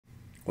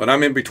When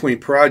I'm in between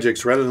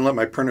projects, rather than let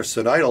my printer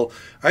sit idle,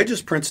 I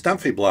just print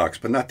Stemphy blocks,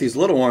 but not these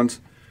little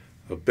ones,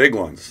 the big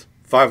ones,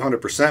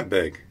 500%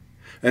 big.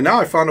 And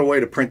now I found a way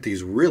to print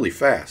these really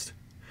fast.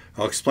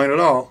 I'll explain it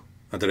all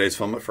on today's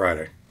Filament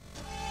Friday.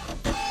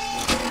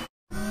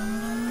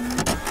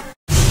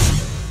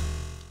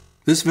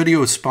 This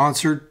video is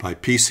sponsored by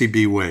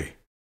PCB Way.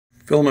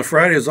 Filament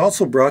Friday is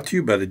also brought to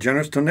you by the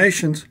generous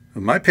donations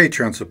of my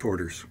Patreon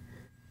supporters.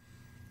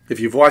 If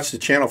you've watched the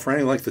channel for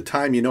any length of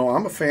time, you know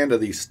I'm a fan of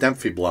these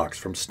Stemphy blocks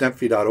from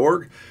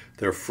stemphy.org.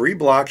 They're free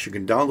blocks you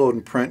can download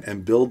and print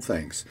and build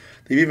things.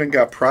 They've even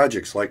got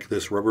projects like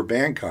this rubber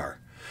band car.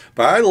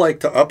 But I like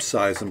to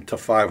upsize them to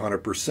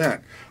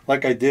 500%,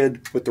 like I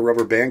did with the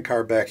rubber band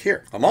car back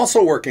here. I'm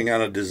also working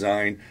on a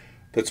design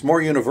that's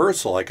more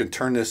universal. I can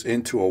turn this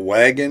into a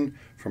wagon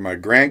for my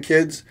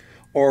grandkids,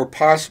 or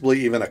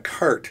possibly even a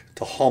cart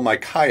to haul my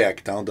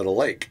kayak down to the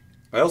lake.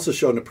 I also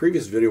showed in a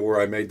previous video where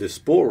I made this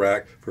spool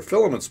rack for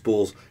filament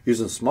spools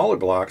using smaller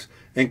blocks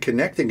and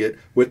connecting it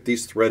with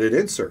these threaded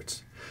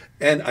inserts.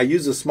 And I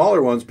use the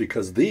smaller ones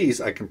because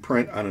these I can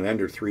print on an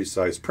Ender 3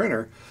 size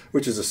printer,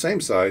 which is the same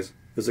size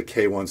as a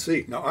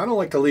K1C. Now, I don't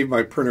like to leave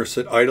my printer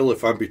sit idle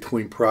if I'm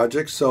between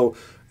projects, so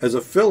as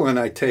a fill-in,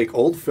 I take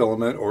old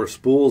filament or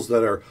spools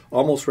that are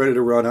almost ready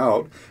to run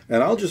out,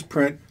 and I'll just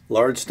print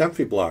large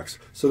Stemphy blocks.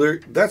 So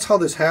that's how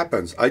this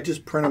happens. I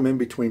just print them in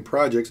between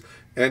projects,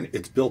 and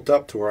it's built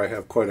up to where I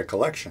have quite a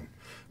collection.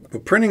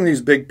 But printing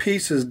these big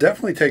pieces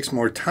definitely takes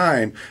more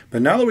time,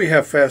 but now that we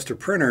have faster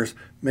printers,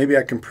 maybe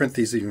I can print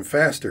these even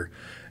faster.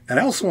 And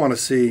I also want to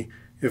see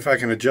if I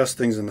can adjust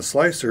things in the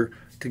slicer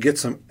to get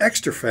some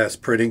extra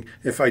fast printing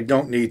if I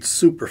don't need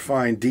super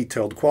fine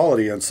detailed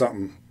quality on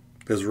something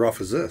as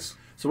rough as this.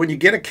 So when you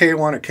get a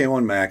K1 or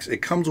K1 Max,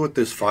 it comes with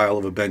this file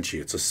of a benchy.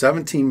 It's a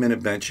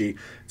 17-minute benchy.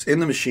 It's in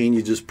the machine,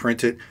 you just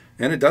print it,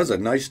 and it does a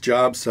nice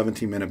job,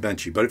 17-minute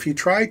benchy. But if you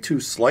try to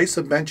slice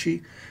a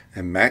benchy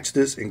and match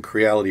this in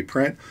Creality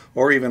print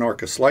or even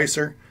Orca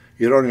Slicer,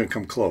 you don't even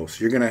come close.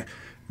 You're gonna,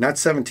 not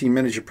 17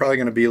 minutes, you're probably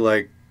gonna be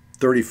like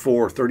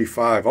 34,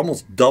 35,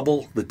 almost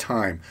double the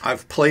time.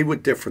 I've played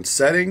with different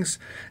settings,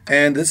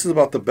 and this is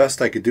about the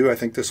best I could do. I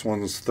think this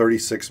one was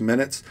 36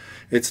 minutes.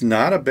 It's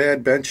not a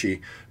bad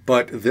benchy,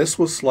 but this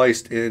was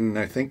sliced in,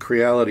 I think,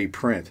 Creality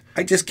print.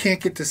 I just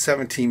can't get to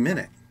 17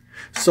 minute.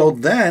 So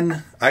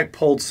then I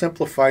pulled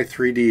Simplify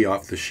 3D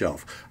off the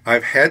shelf.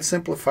 I've had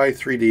Simplify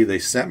 3D. They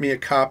sent me a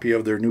copy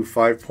of their new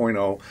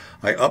 5.0.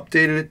 I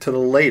updated it to the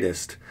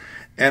latest,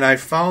 and I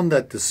found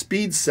that the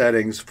speed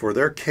settings for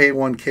their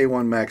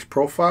K1 Max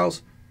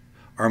profiles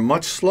are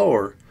much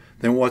slower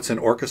than what's in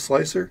Orca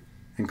Slicer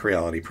and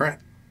Creality print.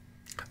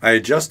 I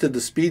adjusted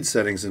the speed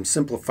settings in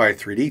Simplify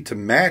 3D to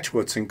match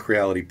what's in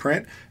Creality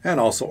print and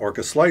also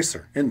Orca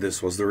Slicer, and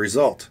this was the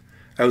result.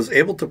 I was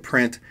able to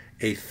print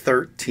a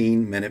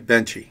 13-minute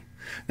benchy.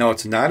 Now,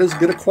 it's not as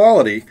good a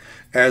quality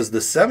as the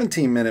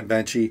 17-minute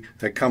benchy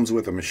that comes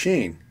with a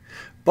machine,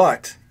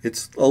 but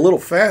it's a little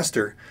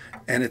faster,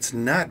 and it's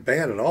not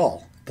bad at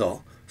all. The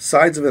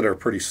sides of it are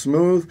pretty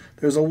smooth.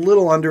 There's a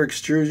little under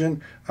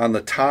extrusion on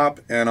the top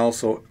and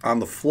also on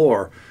the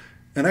floor,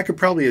 and I could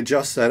probably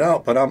adjust that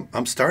out, but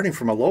I'm starting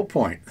from a low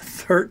point,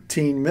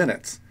 13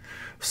 minutes.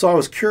 So I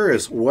was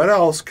curious, what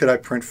else could I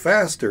print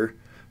faster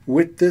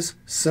with this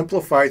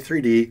Simplify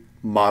 3D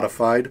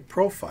modified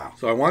profile?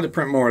 So I wanted to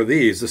print more of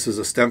these. This is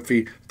a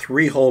Stemphy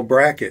 3-hole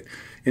bracket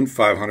in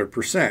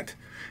 500%.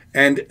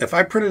 And if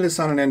I printed this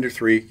on an Ender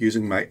 3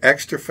 using my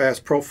extra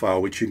fast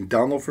profile, which you can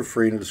download for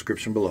free in the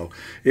description below,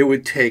 it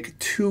would take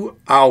 2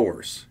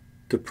 hours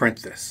to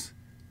print this.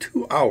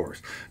 2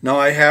 hours. Now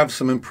I have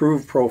some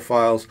improved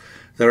profiles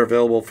that are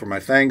available for my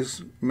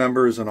Thanks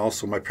members and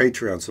also my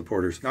Patreon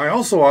supporters. Now I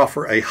also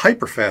offer a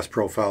hyper-fast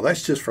profile.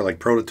 That's just for like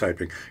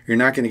prototyping. You're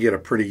not going to get a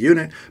pretty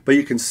unit, but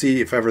you can see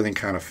if everything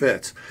kind of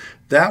fits.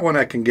 That one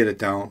I can get it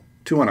down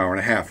to 1 hour and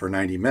a half or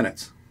 90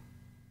 minutes.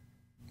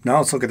 Now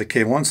let's look at the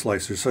K1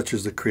 slicers such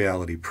as the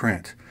Creality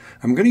print.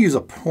 I'm going to use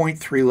a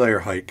 0.3 layer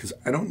height because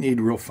I don't need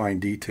real fine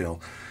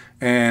detail.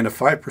 And a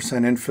 5%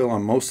 infill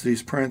on most of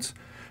these prints.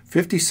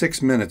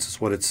 56 minutes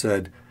is what it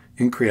said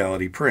in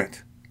Creality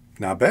print.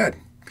 Not bad.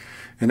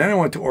 And then I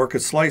went to Orca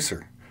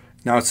Slicer.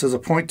 Now it says a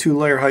 0.2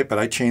 layer height, but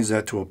I changed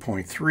that to a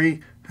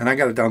 0.3, and I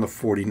got it down to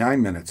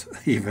 49 minutes,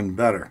 even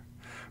better.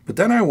 But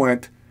then I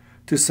went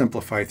to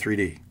Simplify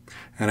 3D,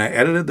 and I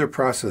edited their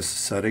process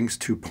settings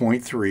to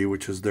 0.3,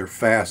 which is their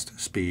fast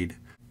speed.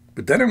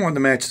 But then I wanted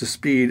to match the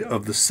speed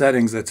of the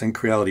settings that's in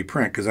Creality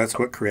print, because that's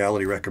what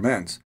Creality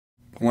recommends.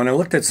 When I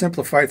looked at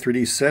Simplify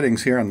 3D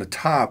settings here on the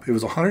top, it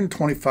was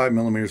 125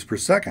 millimeters per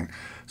second.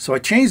 So I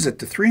changed it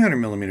to 300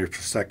 millimeters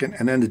per second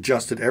and then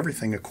adjusted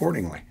everything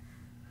accordingly.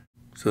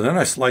 So then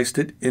I sliced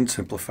it in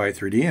Simplify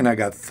 3D and I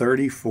got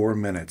 34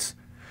 minutes.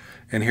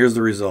 And here's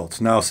the results.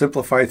 Now,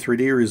 Simplify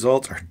 3D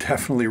results are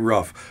definitely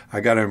rough.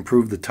 I got to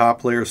improve the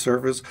top layer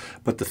surface,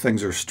 but the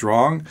things are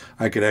strong.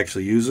 I could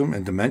actually use them,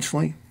 and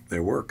dimensionally, they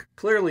work.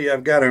 Clearly,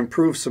 I've got to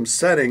improve some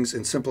settings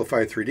in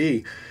Simplify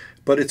 3D,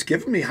 but it's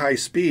given me high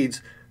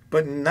speeds,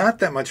 but not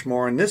that much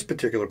more in this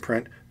particular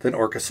print than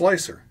Orca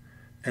Slicer.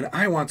 And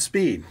I want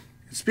speed.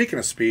 And speaking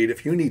of speed,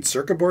 if you need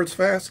circuit boards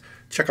fast,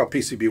 check out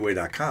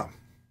PCBWay.com.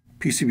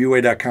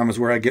 PCBWay.com is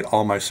where I get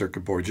all my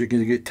circuit boards. You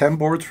can get 10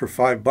 boards for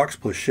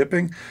 $5 plus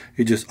shipping.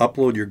 You just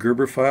upload your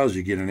Gerber files,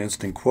 you get an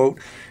instant quote,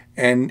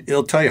 and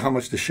it'll tell you how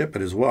much to ship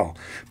it as well.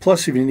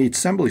 Plus, if you need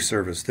assembly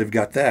service, they've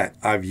got that.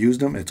 I've used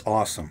them, it's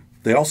awesome.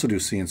 They also do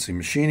CNC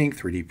machining,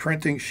 3D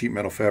printing, sheet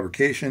metal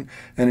fabrication,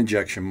 and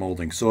injection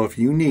molding. So if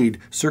you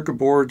need circuit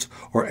boards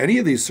or any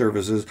of these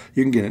services,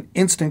 you can get an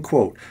instant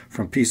quote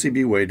from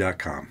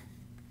PCBWay.com.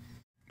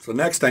 So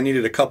next I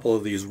needed a couple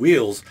of these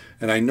wheels,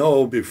 and I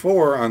know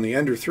before on the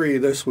Ender 3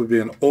 this would be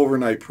an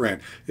overnight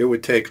print. It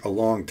would take a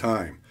long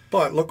time.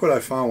 But look what I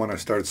found when I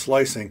started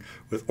slicing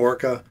with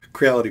Orca,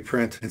 Creality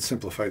Print, and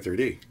Simplify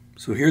 3D.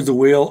 So here's the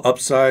wheel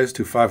upsized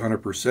to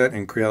 500%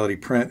 in Creality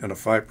Print and a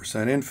 5%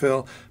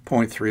 infill,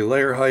 0.3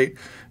 layer height,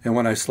 and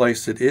when I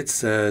sliced it, it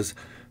says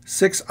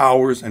 6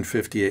 hours and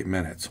 58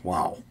 minutes.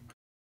 Wow.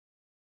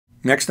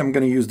 Next I'm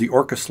going to use the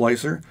Orca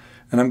slicer,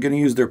 and I'm going to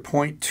use their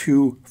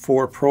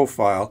 0.24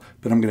 profile,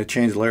 but I'm going to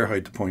change the layer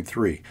height to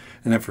 0.3.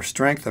 And then for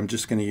strength, I'm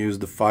just going to use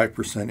the 5%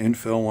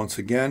 infill once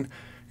again.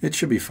 It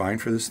should be fine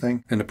for this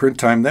thing. And the print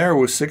time there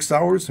was 6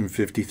 hours and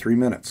 53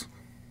 minutes.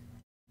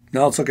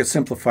 Now let's look at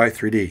Simplify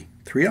 3D.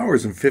 3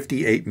 hours and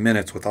 58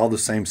 minutes with all the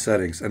same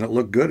settings, and it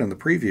looked good in the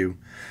preview,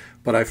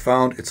 but I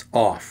found it's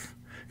off.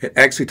 It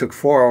actually took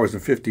 4 hours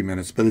and 50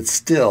 minutes, but it's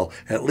still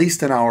at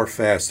least an hour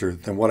faster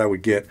than what I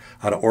would get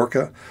out of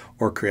Orca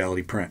or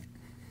Creality Print.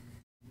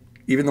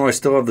 Even though I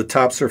still have the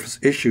top surface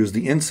issues,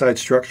 the inside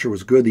structure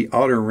was good, the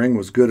outer ring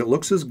was good. It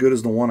looks as good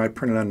as the one I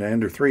printed on the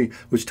Ender 3,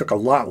 which took a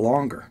lot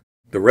longer.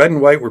 The red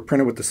and white were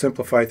printed with the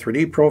Simplify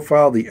 3D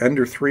profile. The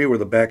Ender 3 were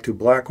the back two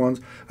black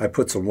ones. I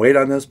put some weight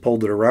on this,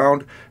 pulled it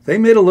around. They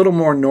made a little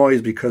more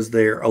noise because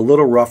they're a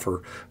little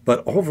rougher,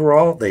 but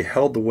overall they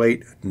held the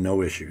weight,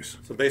 no issues.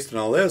 So based on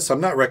all this,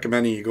 I'm not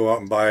recommending you go out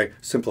and buy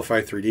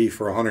Simplify 3D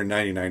for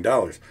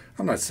 $199.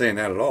 I'm not saying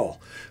that at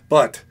all.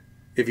 But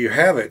if you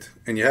have it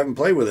and you haven't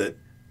played with it,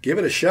 give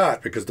it a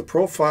shot, because the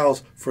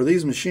profiles for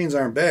these machines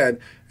aren't bad,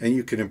 and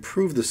you can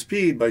improve the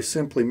speed by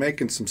simply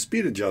making some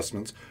speed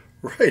adjustments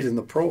right in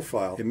the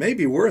profile. It may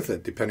be worth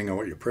it depending on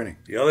what you're printing.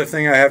 The other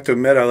thing I have to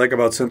admit I like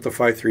about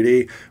Simplify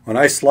 3D, when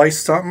I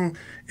sliced something,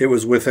 it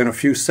was within a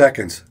few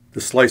seconds the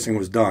slicing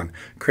was done.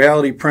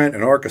 Creality Print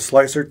and Orca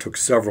Slicer took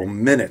several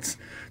minutes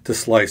to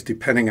slice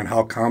depending on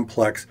how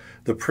complex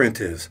the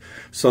print is.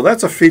 So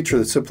that's a feature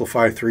that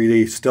Simplify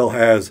 3D still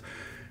has.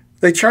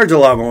 They charge a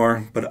lot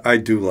more, but I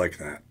do like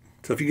that.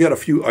 So if you get a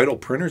few idle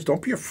printers,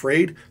 don't be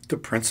afraid to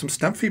print some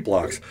stem feed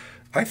blocks.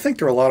 I think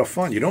they're a lot of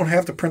fun. You don't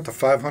have to print the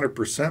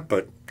 500%,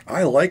 but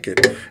I like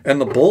it.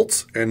 And the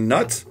bolts and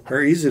nuts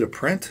are easy to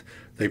print.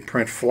 They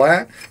print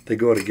flat, they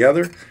go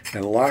together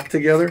and lock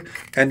together.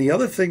 And the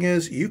other thing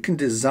is you can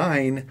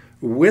design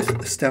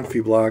with stem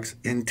feed blocks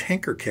in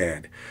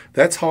Tinkercad.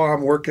 That's how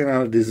I'm working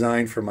on a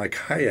design for my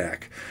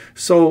kayak.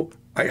 So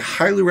I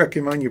highly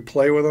recommend you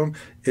play with them.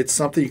 It's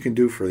something you can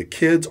do for the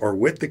kids or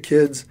with the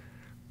kids.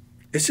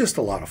 It's just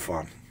a lot of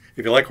fun.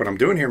 If you like what I'm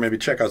doing here, maybe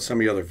check out some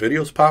of the other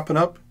videos popping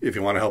up. If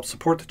you want to help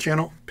support the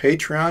channel,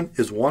 Patreon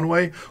is one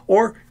way,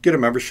 or get a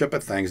membership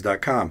at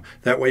thangs.com.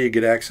 That way you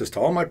get access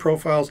to all my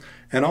profiles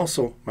and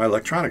also my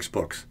electronics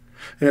books.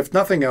 And if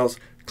nothing else,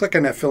 click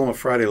on that Filament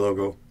Friday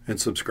logo and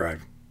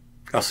subscribe.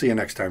 I'll see you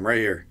next time right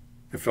here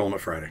at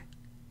Filament Friday.